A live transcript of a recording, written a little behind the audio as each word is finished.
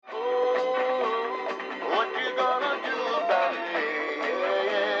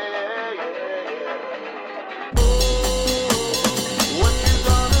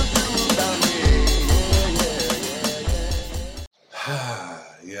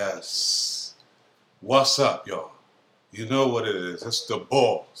Yes. What's up, y'all? You know what it is. It's the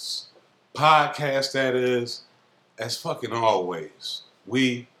Bols. Podcast that is, as fucking always.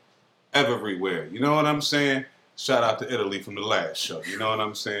 We everywhere. You know what I'm saying? Shout out to Italy from the last show. You know what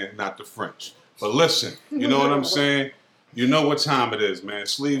I'm saying? Not the French. But listen, you know what I'm saying? You know what time it is, man.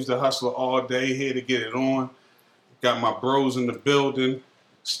 Sleeves the Hustler all day, here to get it on. Got my bros in the building.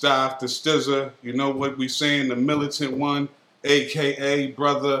 Staff the Stizzer. You know what we saying? The militant one, a.k.a.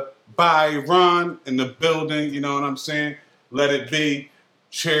 Brother Byron in the building. You know what I'm saying? Let it be.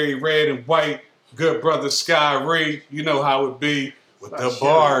 Cherry red and white. Good brother Sky Ray. You know how it be with the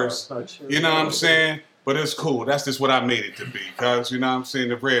bars. You know what I'm saying? But it's cool. That's just what I made it to be. Cause you know what I'm saying?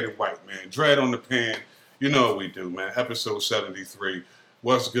 The red and white, man. Dread on the pan. You know what we do, man. Episode 73.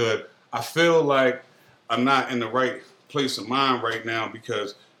 What's good? I feel like I'm not in the right place of mind right now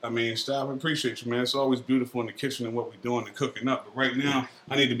because, I mean, Stop, I appreciate you, man. It's always beautiful in the kitchen and what we're doing and cooking up. But right now,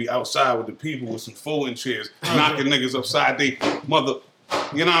 I need to be outside with the people with some folding chairs, knocking niggas upside they mother,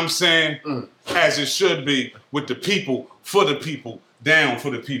 you know what I'm saying? As it should be, with the people, for the people, down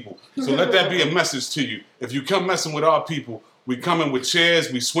for the people. So let that be a message to you. If you come messing with our people, we coming with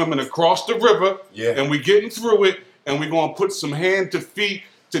chairs, we swimming across the river, and we getting through it, and we gonna put some hand to feet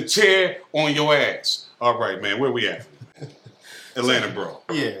to chair on your ass. All right, man, where we at? Atlanta, bro.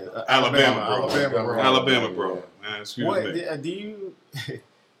 Yeah. Alabama, bro. Man, excuse me. Do you...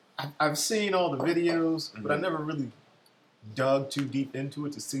 I've seen all the videos, but I never really dug too deep into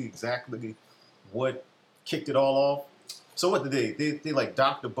it to see exactly what kicked it all off. So what did they like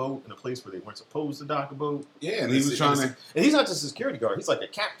docked the boat in a place where they weren't supposed to dock a boat? Yeah, and he was trying to... And he's not just a security guard. He's like a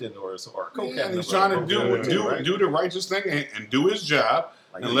captain or a co-captain. Yeah, and he's trying to do the righteous thing and do his job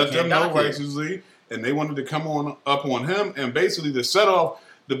like, and let them know righteously. And they wanted to come up on him and basically to set off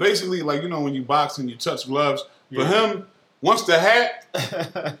basically like, you know, when you box and you touch gloves, for him, once the hat,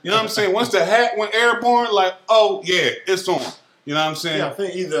 you know what I'm saying? Once the hat went airborne, like, oh yeah, it's on. You know what I'm saying? Yeah, I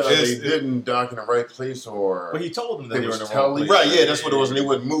think either they didn't dock in the right place or... But he told them that they were in the wrong place. Right, yeah, that's what it was. And they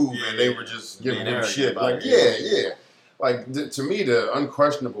wouldn't move and they were just giving him shit. Like, yeah. Like, to me, the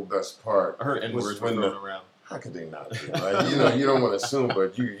unquestionable best part... I heard N-words were thrown around. How could they not be? Like, you don't want to assume,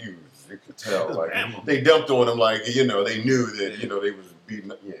 but you could tell. Like, they dumped on him like, you know, they knew that, you know, they was beating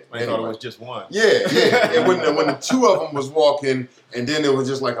up. Yeah. I thought it was just one. Yeah. And when the two of them was walking, and then it was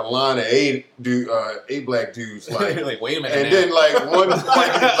just like a line of eight black dudes, like wait a minute. And then like one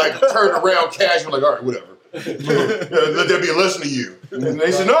black dude like turned around casual, like, all right, whatever. Let there be a lesson to you. And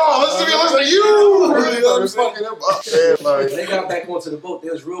they said, no, let's be a lesson to you. Really started fucking him up. And like, when they got back onto the boat, they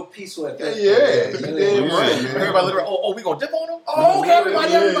was real peaceful at that point. Yeah, right, man. Everybody literally, we gonna dip on them? Oh, okay,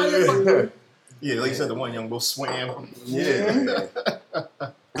 everybody. Yeah, like you said, the one young boy swam. Yeah.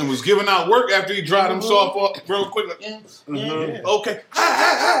 And was giving out work after he dried himself up real quick. Like, okay.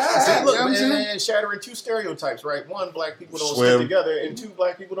 See, look, man, shattering two stereotypes, right? One, black people don't stick together, and two,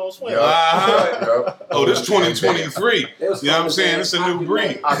 black people don't swim. Oh, this 2023. You know what I'm saying? It's a new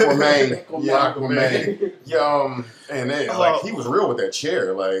breed. Aquaman. Yeah, Aquaman. And they, like, he was real with that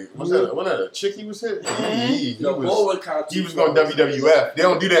chair. Like, wasn't that a chick he was hitting? He was going WWF. They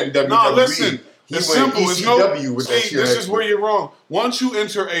don't do that in WWE. No, listen. It's simple. ECW with that this is where you're wrong. Once you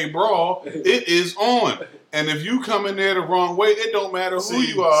enter a brawl, it is on. And if you come in there the wrong way, it don't matter who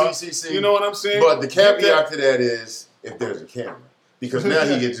you are. You know what I'm saying? But the caveat to that is if there's a camera. Because now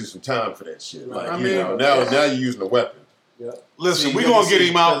he gets you some time for that shit. Like, now you're using a weapon. Yeah. Listen, we're going to get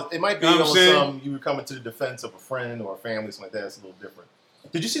him out. It might be on you were coming to the defense of a friend or a family, something like that. It's a little different.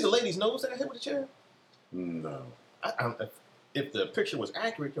 Did you see the lady's nose that I hit with the chair? No. If the picture was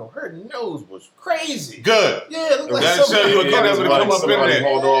accurate, her nose was crazy. Good. Yeah, it looked like that show you again able to come up in there.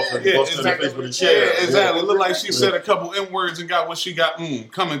 Hauled off and busted the face with a chair. Yeah, exactly. It looked like she said a couple N-words and got what she got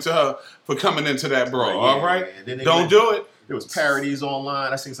coming to her for coming into that brawl. All right? Don't do it. There was parodies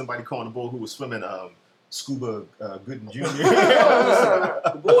online. I seen somebody calling the bull who was swimming Scuba Gooden Jr.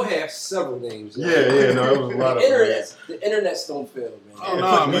 The bull has several names. No, it was a lot of the internet's don't fail, man. Oh,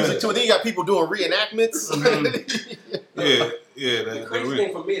 no, music too. Then you got people doing reenactments. The crazy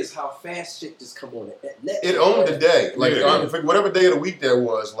thing for me is how fast shit just come on. It owned the day. Like, whatever day of the week that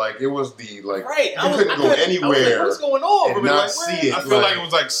was, like, it was the, like, you couldn't go anywhere. Like, what's going on? And not see it. I feel like it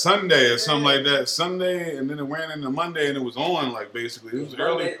was like Sunday or something like that. Sunday, and then it ran into Monday, and it was on, like, basically. It was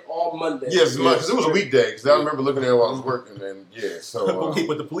early. All Monday. Yes, because it was a weekday. Because I remember looking at it while I was working, and so.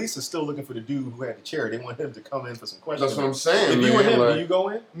 But the police are still looking for the dude who had the chair. They want him to come in for some questions. That's what I'm saying. If you were him, do you go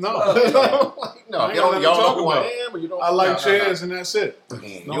in? No. No, y'all know who I am, or you don't. I like chairs, and that's it.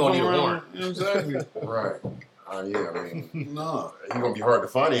 You don't need a warrant. Exactly. Right. Yeah, I mean, No. he's gonna be hard to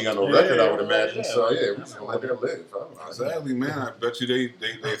find. He ain't got no record, I would imagine. So yeah, we just gonna let that live. Exactly, man. I bet you they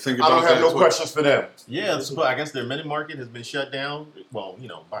think I about don't have that no too. questions for them. Yeah, but I guess their mini market has been shut down. Well,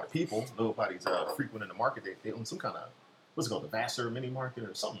 by the people. Nobody's frequenting the market. They own some kind of what's it called, the Vassar mini market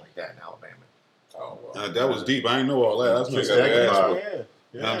or something like that in Alabama. Oh, well. That was deep. I didn't know all that. I just got the ass whooped.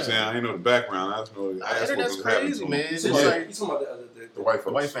 You know what I'm saying? I ain't know the background. I just know the ass That's was happening crazy, to man. him. It's You like talking about The white folks.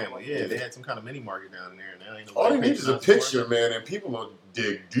 the white family. Yeah, they had some kind of mini market down there, and now ain't no. All they need is a picture, man, and people will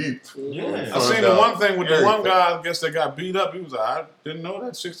dig deep. Yeah. I seen the one thing with the one Everything. guy, I guess, that got beat up. He was like, I didn't know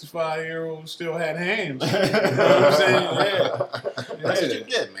that 65-year-old still had hands. You know what I'm saying? Yeah. That's what you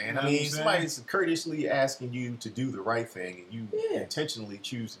get, man. You know I what mean, I'm saying? somebody's courteously asking you to do the right thing, and you intentionally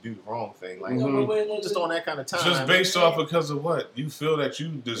choose to do the wrong thing. Like, just on that kind of time. Just based off because of what? You feel that you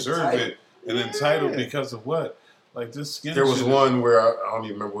deserve it and entitled because of what? Like this skin There was shit. one where I don't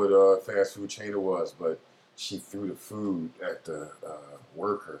even remember what fast food chain it was, but she threw the food at the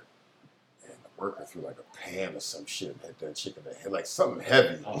worker, and the worker threw like a pan or some shit and hit that chick in the head, like something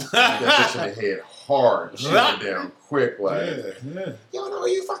heavy. That bitch in the head hard, shit went down quick, like. Yeah. You don't know who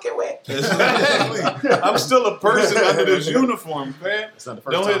you fucking with. Exactly. I'm still a person under this uniform, man. It's not the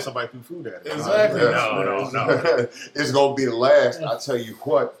first time somebody threw food at it. Exactly. No. It's gonna be the last. I tell you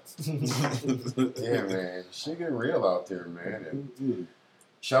what. Yeah, man. Shit getting real out there, man. And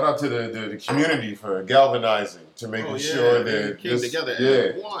shout out to the community for galvanizing to making sure that came together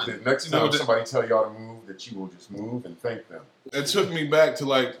as one. The next time somebody tell y'all to move, that you will just move and thank them. It took me back to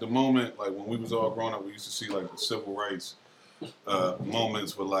like the moment, like when we was all growing up, we used to see like the civil rights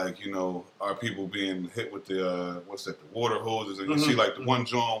moments with like, our people being hit with the the water hoses, and you see like the one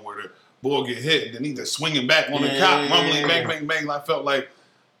joint where the boy get hit and then he just swinging back on the cop, mumbling bang, bang, bang. I felt like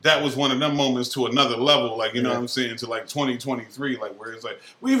that was one of them moments to another level, like, you know what I'm saying, to like 2023, like where it's like,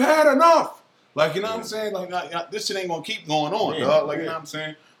 we've had enough. Like, you know what I'm saying? Like, this shit ain't gonna keep going on, dog. Like, you know what I'm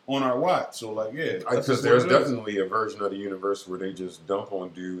saying? On our watch. So, like, Because there's definitely a version of the universe where they just dump on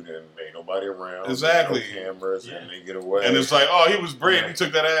dude and ain't nobody around. Exactly. No cameras, and they get away. And it's like, oh, he was brave. He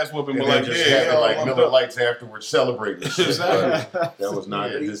took that ass whooping, but like, just having like Miller Lights afterwards celebrating. Exactly. That was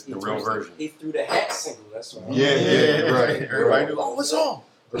not the real version. He threw the hat single. That's what. Right. Everybody knew, what's on?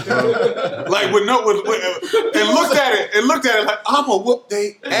 like with and looked at it like I'm gonna whoop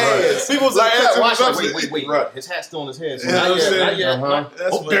they ass. People was like, wait. Right. His hat's still on his head. So you know what I'm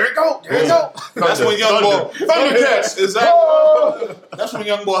saying? There it go. That's when young boy Thundercats is that. That's when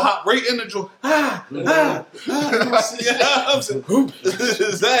young boy hop right in the joint.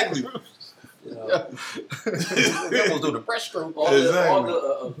 Exactly. Almost do the breaststroke. All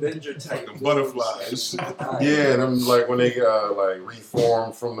the Avenger type the butterflies. Yeah, and I'm like when they like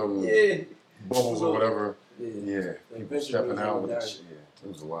reformed from them bubbles or whatever. Yeah, people stepping out with that shit. Yeah, it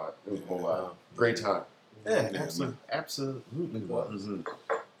was a lot. It was a whole lot. Great time. Yeah, absolutely was.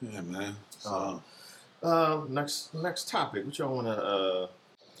 Yeah, man. Next topic. What y'all want to?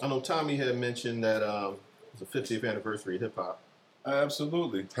 I know Tommy had mentioned that it's the 50th anniversary of hip hop.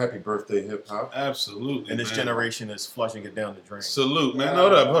 Absolutely. Happy birthday, hip hop. Absolutely. And this generation is flushing it down the drain. Salute, man.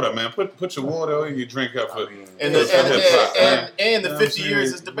 Hold up, man. Put your water in your drink up for and the 50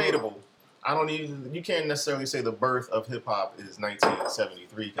 years is debatable. You can't necessarily say the birth of hip hop is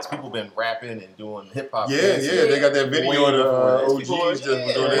 1973 because people been rapping and doing hip hop. Yeah, they got that video of the OGs that was doing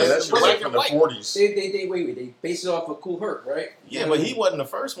that. That shit was like from the 40s. They based it off of Kool Herc, right? Yeah, but he wasn't the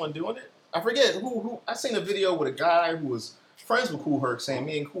first one doing it. I forget who. I seen a video with a guy who was friends with Kool Herc saying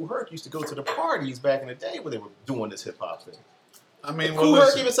me and Kool Herc used to go to the parties back in the day where they were doing this hip hop thing. I mean, Kool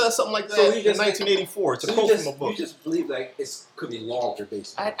Herc even said something like that in 1984. It's a quote from a book. You just believe like it could be longer,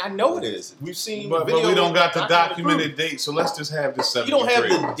 basically. I know it is. We've seen but video. we don't got the documented date, so let's just have the 73. You don't have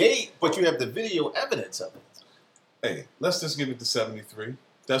the date, but you have the video evidence of it. Hey, let's just give it to 73.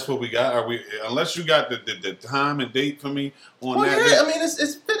 That's what we got. Are we? Unless you got the time and date for me on that. Yeah, I mean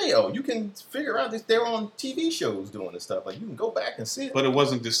it's video. You can figure out this. They're on TV shows doing this stuff. Like you can go back and see it. But it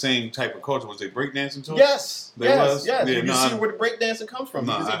wasn't the same type of culture. Was they breakdancing to it? Yes. Was? Yeah, you no, see where the breakdancing comes from.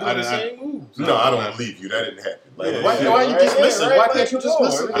 Because they do the same moves. No, I don't believe you. That didn't happen. Like, why you just missing? Why can't you just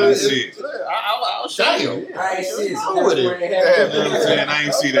listen? I didn't see it. I'll show you. I ain't see it. You know what I'm saying? I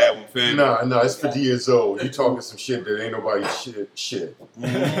ain't see that one, fam. No, it's 50 years old. You talking some shit that ain't nobody shit. Shit.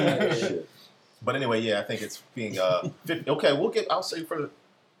 But anyway, yeah, I think it's being 50. Okay, I'll say for the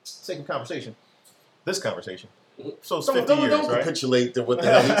sake of conversation, this conversation, So it's 50 years, don't right? capitulate to what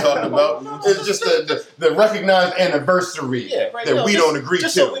the hell we talking about. It's just the recognized anniversary that we don't agree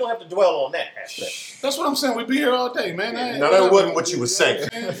just to. so we don't have to dwell on that aspect. That's what I'm saying. We'd be here all day, man. No, that wasn't what you were saying.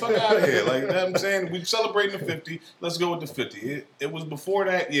 Fuck out of here. Like, you know what I'm saying? We celebrating the 50. Let's go with the 50. It was before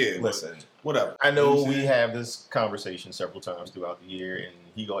that, yeah. Listen, whatever. I know we have this conversation several times throughout the year, and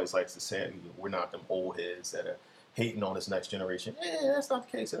he always likes to say we're not them old heads that are hating on this next generation. That's not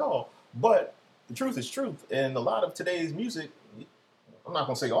the case at all. But the truth is truth, and a lot of today's music, I'm not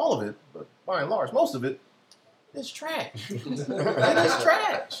going to say all of it, but by and large, most of it, it's trash. It is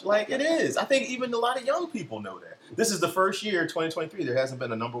trash. Like, it is. I think even a lot of young people know that. This is the first year, 2023, there hasn't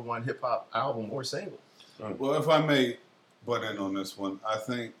been a #1 hip-hop album or single. Well, if I may butt in on this one, I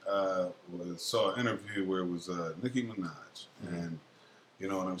think saw an interview where it was Nicki Minaj, and you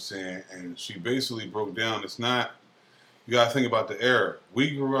know what I'm saying, and she basically broke down, it's not, you got to think about the era.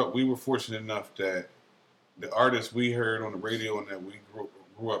 We grew up, we were fortunate enough that the artists we heard on the radio and that we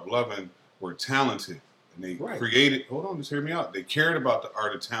grew up loving were talented. And they created, hold on, just hear me out. They cared about the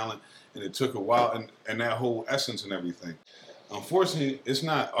art of talent, and it took a while, and that whole essence and everything. Unfortunately, it's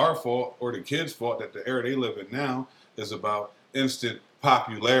not our fault or the kids' fault that the era they live in now is about instant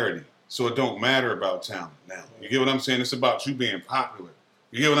popularity. So it don't matter about talent now. You get what I'm saying? It's about you being popular.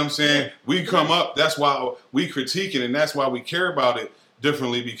 You get what I'm saying? We come up, that's why we critique it, and that's why we care about it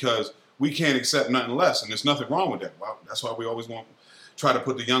differently, because we can't accept nothing less, and there's nothing wrong with that. Well, that's why we always want try to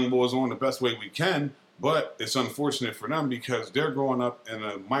put the young boys on the best way we can. But it's unfortunate for them because they're growing up in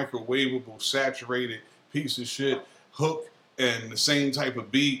a microwavable, saturated piece of shit hook and the same type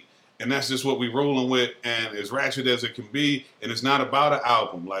of beat. And that's just what we rolling with, and as ratchet as it can be. And it's not about an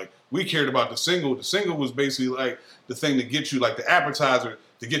album. Like, we cared about the single. The single was basically like the thing to get you, like the appetizer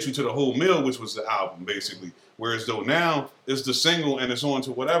to get you to the whole meal, which was the album, basically. Whereas though now it's the single and it's on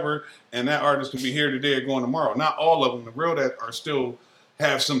to whatever, and that artist can be here today or going tomorrow. Not all of them. The real that are still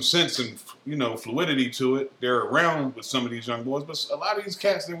have some sense and, you know, fluidity to it. They're around with some of these young boys, but a lot of these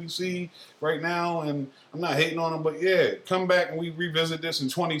cats that we see right now, and I'm not hating on them, but yeah, come back and we revisit this in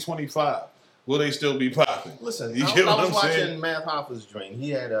 2025. Will they still be popping? Listen, you I was watching Math Hoffa's joint.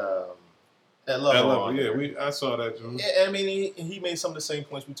 He had that level on. Yeah, I saw that. Yeah, I mean, he made some of the same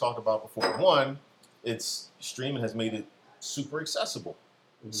points we talked about before. One, it's streaming has made it super accessible.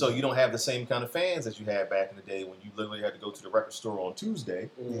 So you don't have the same kind of fans as you had back in the day when you literally had to go to the record store on Tuesday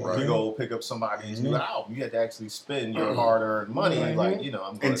to go pick up somebody's new album. You had to actually spend your hard-earned money, like, you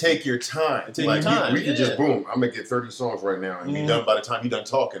know, and take your time. We could just boom. I'm gonna get 30 songs right now and be done by the time you're done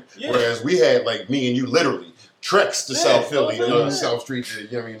talking. Whereas we had, like, me and you literally treks to South Philly, South Street, to,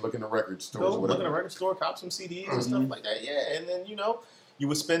 you know what I mean, look in the record stores. Look in the record store, cop some CDs and stuff like that. Yeah, and then, you know, you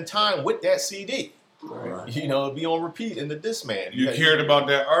would spend time with that CD. Right. You know, it'd be on repeat in the Discman. You cared about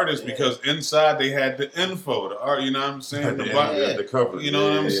that artist because inside they had the info, the art, you know what I'm saying? The cover. You know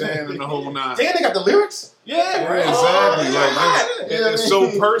what I'm saying? And the whole nine. Damn, they got the lyrics? Yeah, right, exactly. Like, it's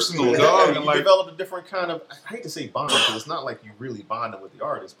so personal, dog. And you develop a different kind of, I hate to say bond, because it's not like you really bonding with the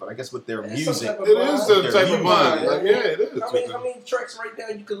artist, but I guess with their music. It is the type of bond. Like, yeah, it is. How many tracks right now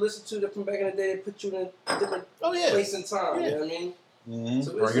you could listen to that from back in the day that put you in a different place and time? You know what I mean?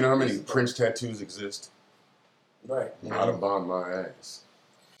 So or you know how many Prince tattoos exist? Right. I'd have bombed my ass.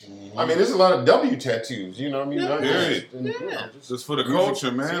 I mean, there's a lot of W tattoos, you know what I mean? Just for the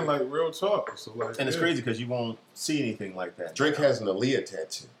culture, man, like real talk. So like, and it's crazy because you won't see anything like that. Drake has an Aaliyah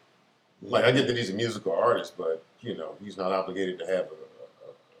tattoo. Like, I get that he's a musical artist, but, you know, he's not obligated to have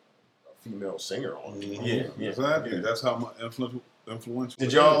a female singer on it. Yeah, exactly. That's how much influential.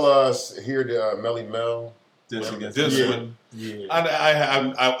 Did y'all hear the Melly Mel? This one.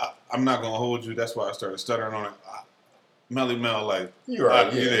 I'm not gonna hold you. That's why I started stuttering on it. Melly Mel, like you're right.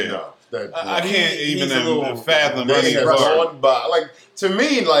 I can't even fathom. Like, to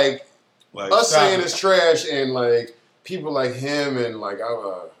me, like us saying it's trash, and like people like him, and like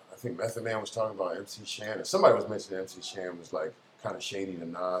I think Method Man was talking about MC Shan. Somebody was mentioning MC Shan was like kind of shady to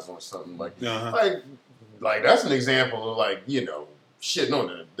Nas on something like like that's an example of, like, you know, shitting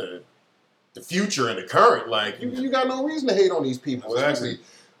on the future and the current. Like, you got no reason to hate on these people. Exactly.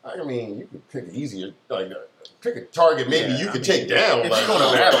 I mean, you could pick an easier, like, pick a target maybe you could take down. If you're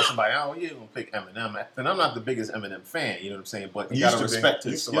going to battle somebody, you're going to pick Eminem. And I'm not the biggest Eminem fan, you know what I'm saying? But you got to respect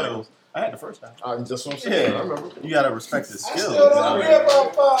his skills. I had the first time. That's what I'm saying. I remember. You got to respect his skills.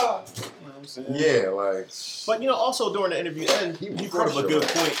 Yeah, like. But, you know, also during the interview, and he brought up a good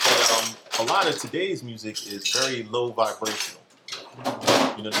point that a lot of today's music is very low vibrational.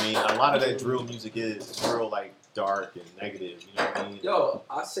 You know what I mean? A lot of that drill music is real, like, dark and negative. You know what I mean? Yo,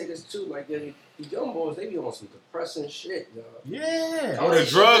 I say this too. Like the young boys, they be on some depressing shit, yo. Yeah. Oh, the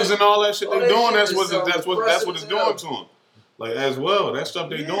drugs and all that shit they doing. That's what it's doing doing to them. Like as well, that stuff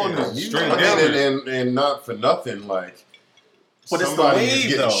they doing is straight down. And not for nothing, like. But somebody it's the wave, is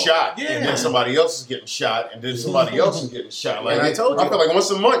getting though. shot, Yeah. and then somebody else is getting shot, and then somebody else is getting shot. Like and I told you, I feel like once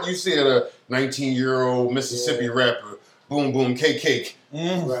a month you see a 19-year-old Mississippi rapper, boom boom cake,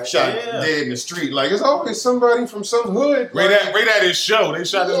 shot dead in the street. Like it's always somebody from some hood. Right at his show. They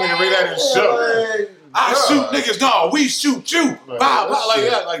shot this nigga right at his show. Like, I shoot niggas, no, we shoot you. Like, Bow, bow, like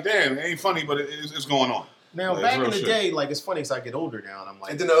shit. that. Like damn, it ain't funny, but it's going on. now Like, back in the shit. day, like it's funny as I get older now, and I'm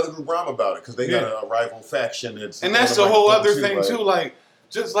like, and then the other group rhyme about it because they got a rival faction. And that's the whole other thing too. Like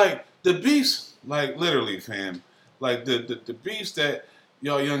just like the beefs, like literally, fam. Like the beefs that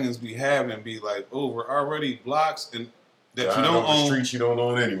y'all youngins be having be like over already blocks and that you don't own. Streets you don't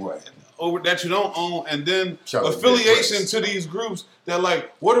own anyway. Over that you don't own, and then Shout out to affiliation Big to these groups that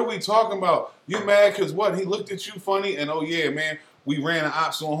like, what are we talking about? You mad because what? He looked at you funny, and oh yeah, man, we ran an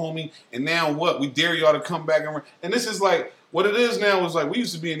ops on homie, and now what? We dare y'all to come back and this is like what it is now is like we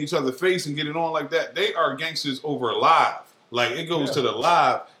used to be in each other's face and get it on like that. They are gangsters over live. Like it goes to the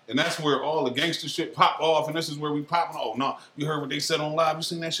live, and that's where all the gangster shit pop off, and this is where we popping. Oh no, you heard what they said on live? You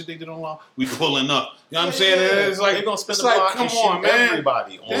seen that shit they did on live? We pulling up. You know what I'm saying? And it's like they're gonna spend it's the like, block come and on, shoot man.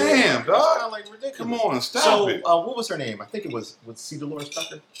 everybody. Damn, It's dog. kind of like ridiculous. Come on, stop so, it. what was her name? I think it was Delores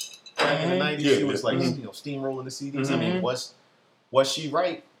Tucker. Back in the 90s, she was like steamrolling the CDs. I mean, was she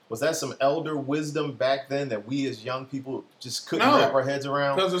right? Was that some elder wisdom back then that we as young people just couldn't wrap our heads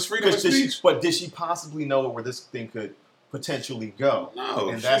around? Because it's freedom of speech. But did she possibly know where this thing could potentially go? No,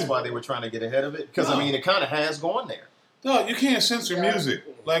 and that's why they were trying to get ahead of it. Because I mean, it kind of has gone there. No, you can't censor music.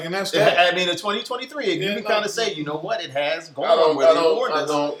 Like, and that's that. I mean, in 2023, you can kind of say, you know what, it has gone where they warned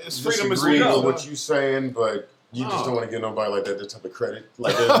us. It's freedom of disagree speech. with what you saying, but you just don't want to give nobody like that type of credit.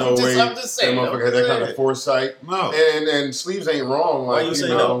 Like there's no way I'm just saying, that motherfucker had that kind of foresight. No. And Sleeves ain't wrong. Like, Why you say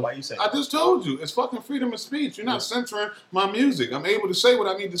no? Why you say I just told you, it's fucking freedom of speech. You're not censoring my music. I'm able to say what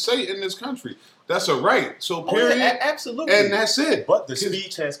I need to say in this country. That's a right. So period. Absolutely. And that's it. But the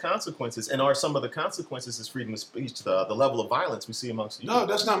speech has consequences, and are some of the consequences is freedom of speech, the level of violence we see amongst you. No,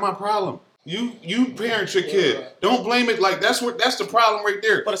 that's not my problem. You parent your kid. Don't blame it like that's the problem right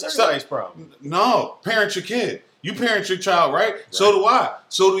there. But it's everybody's problem. No, parent your kid. You parent your child, right? So do I.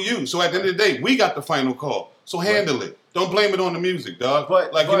 So do you. So at the end of the day, we got the final call. So handle it. Don't blame it on the music, dog.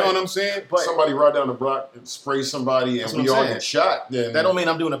 But you know what I'm saying? But somebody ride down the block and spray somebody and we all get shot. Then that don't mean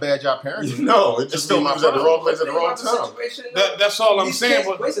I'm doing a bad job parenting. No, it just means I was at the wrong place at the wrong time. That's all I'm saying.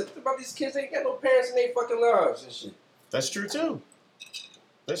 Kids, wait, think about these kids. They ain't got no parents in their fucking lives and shit. That's true too.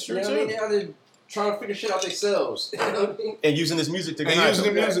 That's true too. I mean? They're out there trying to figure shit out themselves. You know what I mean? And using this music to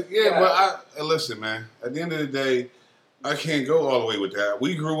yeah. But listen, man. At the end of the day, I can't go all the way with that.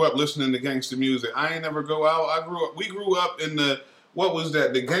 We grew up listening to gangster music. I ain't never go out. We grew up in the what was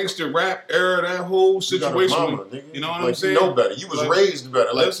that? The gangster rap era. That whole situation. You know what I'm saying? You know better. You was raised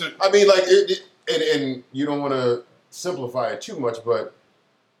better. Like, listen, I mean, like and you don't want to simplify it too much, but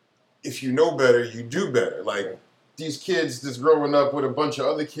if you know better, you do better. Like these kids just growing up with a bunch of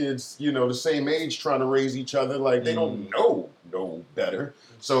other kids, you know, the same age, trying to raise each other. Like they don't know better.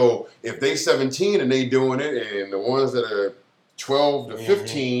 So if they 17 and they doing it, and the ones that are 12 to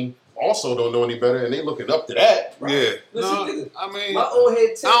 15 also don't know any better, and they looking up to that. Right? Yeah. Listen, I mean, my old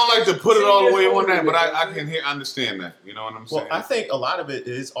head. I don't like to put it all the way on that, but I can understand that. You know what I'm saying? Well, I think a lot of it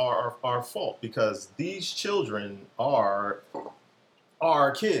is our fault because these children are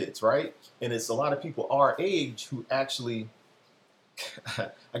kids, right? And it's a lot of people our age who actually,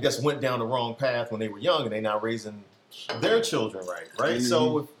 I guess, went down the wrong path when they were young, and they're now raising their children right? Mm-hmm.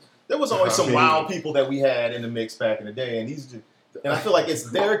 So there was always some wild people that we had in the mix back in the day, and I feel like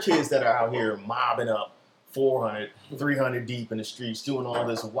it's their kids that are out here mobbing up 400, 300 deep in the streets, doing all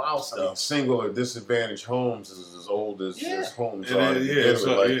this wild stuff. I mean, single or disadvantaged homes is as old as homes are.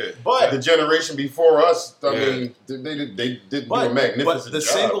 But the generation before us, I mean, they did do a magnificent But the job.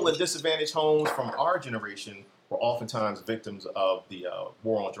 single and disadvantaged homes from our generation were oftentimes victims of the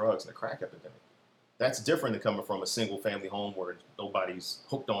war on drugs and the crack epidemic. That's different than coming from a single family home where nobody's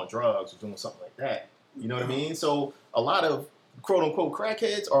hooked on drugs or doing something like that. You know what I mean? So a lot of quote unquote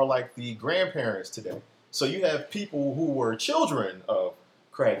crackheads are like the grandparents today. So you have people who were children of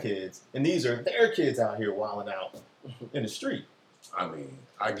crackheads, and these are their kids out here wilding out in the street. I mean,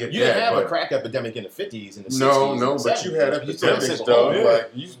 I get you that. didn't have a but crack epidemic in the 50s and the 60s. no, but you had epidemics, Oh, dog.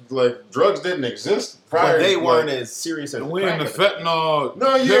 yeah. Like drugs didn't exist prior. But they weren't like, as serious as we're in the epidemic. fentanyl.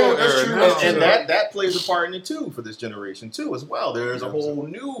 No, yeah, pill that's era true. now. And that plays a part in it too for this generation too as well. There's a whole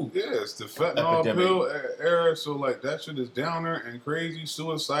new it's the fentanyl epidemic. pill era. So like that shit is downer and crazy,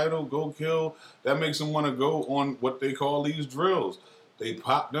 suicidal, go kill. That makes them want to go on what they call these drills. They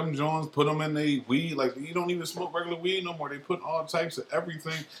pop them joints, put them in they weed. Like, you don't even smoke regular weed no more. They put all types of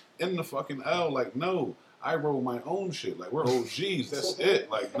everything in the fucking L. Like, no, I roll my own shit. Like, we're OGs. That's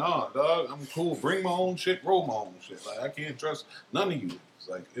it. Like, nah, dog, I'm cool. Bring my own shit, roll my own shit. Like, I can't trust none of you. It's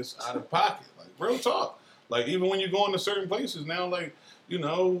like, it's out of pocket. Like, real talk. Like, even when you go into certain places now, like, you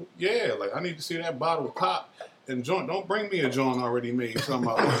know, yeah, like, I need to see that bottle pop. And joint, don't bring me a joint already made. Talking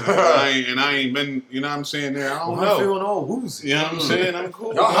about, I ain't been, you know what I'm saying? There, I don't know. I'm feeling all woozy. You know what I'm saying? I'm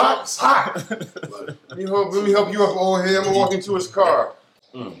cool. no, hot. Let me help you up, old head. I'm gonna walk into his car.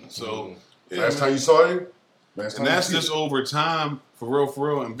 So, yeah, Last time you saw him? and that's just over time, for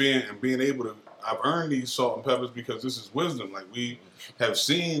real, and being able to. I've earned these salt and peppers because this is wisdom. Like, we have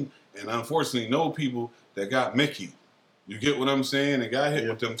seen and unfortunately know people that got Mickey. You get what I'm saying? And got hit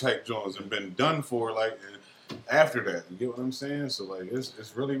with them type joints and been done for, like, after that. You get what I'm saying? So, like,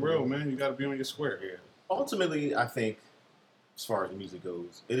 it's really real, man. You got to be on your square here. Ultimately, I think, as far as music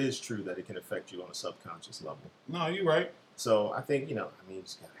goes, it is true that it can affect you on a subconscious level. No, you're right. So I think, you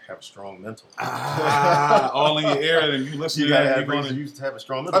just gotta have a strong mental. All in your ear, and you listen You to gotta that. have You're reason gonna, to have a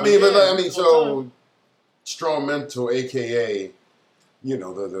strong mental. So strong mental, aka,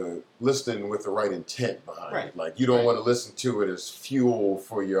 the listening with the right intent behind it. Like, you don't want to listen to it as fuel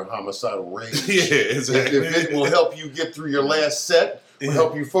for your homicidal rage. Yeah, exactly. If it will help you get through your last set, will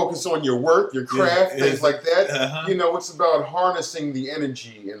help you focus on your work, your craft, things like that. It's about harnessing the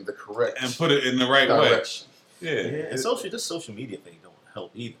energy in the correct and put it in the right direction. way. And this social media thing don't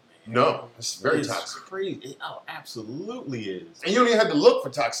help either, man. No, it's very toxic. Crazy. It absolutely is. And you don't even have to look for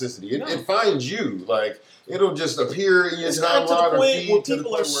toxicity. It finds you. Like, it'll just appear in your timeline to the or point feed where to the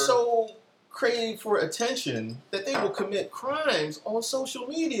people point are so crave for attention that they will commit crimes on social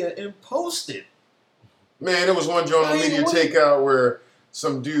media and post it. Man, there was one joint on Media Takeout where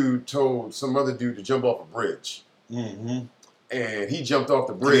some dude told some other dude to jump off a bridge. Mm-hmm. And he jumped off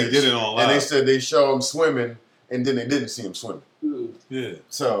the bridge. He did it on live. And they said they showed him swimming, and then they didn't see him swimming. Yeah.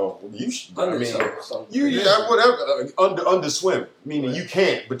 So you should. Whatever. Under swim, meaning you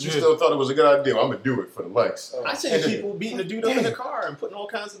can't, but you still thought it was a good idea. I'm gonna do it for the likes. I seen people beating the dude up in the car and putting all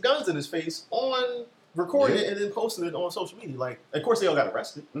kinds of guns in his face on recording it and then posting it on social media. Like, of course they all got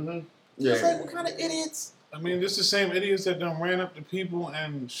arrested. Mm-hmm. Yeah. It's like, what kind of idiots? I mean, this the same idiots that done ran up to people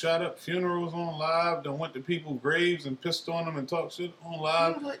and shot up funerals on live, done went to people's graves and pissed on them and talked shit on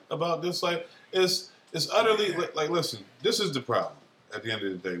live about this. Like, it's utterly, like, listen, this is the problem at the end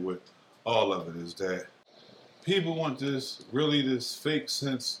of the day with all of it is that people want this fake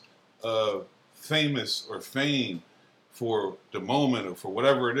sense of famous or fame for the moment or for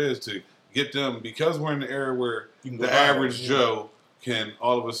whatever it is to get them, because we're in the era where the average Joe can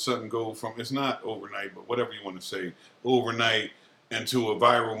all of a sudden go from, it's not overnight, but whatever you want to say, overnight into a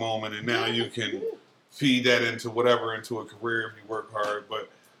viral moment, and now you can feed that into whatever, into a career if you work hard. But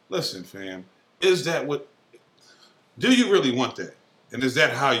listen, fam, is that what, do you really want that? And is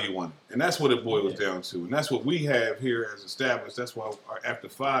that how you want it? And that's what it boils down to. And that's what we have here as established. That's why after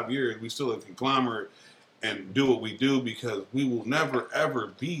 5 years, we still a conglomerate and do what we do, because we will never,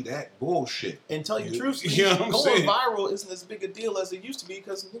 ever be that bullshit. And tell you the truth, you know what I'm saying? Going viral isn't as big a deal as it used to be,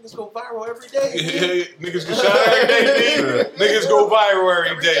 because niggas go viral every day. Niggas get shot every day, niggas go viral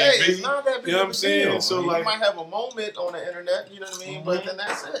every day. It's not that big you know of what I'm a saying? deal. So, You like, might have a moment on the internet, you know what I mean? But then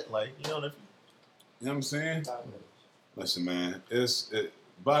that's it. Like, you know what I'm saying? Listen, man,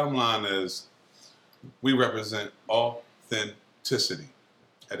 bottom line is we represent authenticity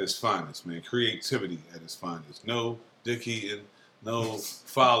at its finest, man. Creativity at its finest. No dick eating, no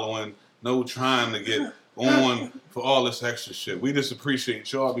following, no trying to get on for all this extra shit. We just appreciate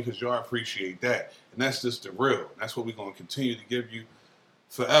y'all because y'all appreciate that. And that's just the real. That's what we're going to continue to give you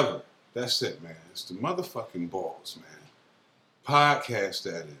forever. That's it, man. It's the motherfucking Bols, man. Podcast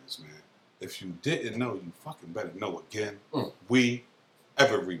that is, man. If you didn't know, you fucking better know again. We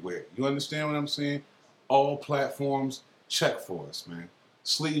everywhere. You understand what I'm saying? All platforms, check for us, man.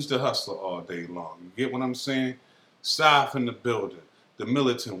 Sleeves the hustler all day long. You get what I'm saying? Staff in the building. The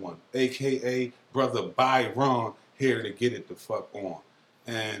militant one, a.k.a. Brother Byron, here to get it the fuck on.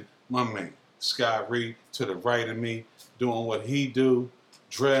 And my man, Sky Reed, to the right of me, doing what he do.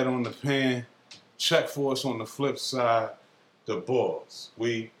 Dread on the pan. Check for us on the flip side. The Bols.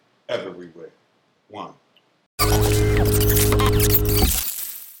 We everywhere. One.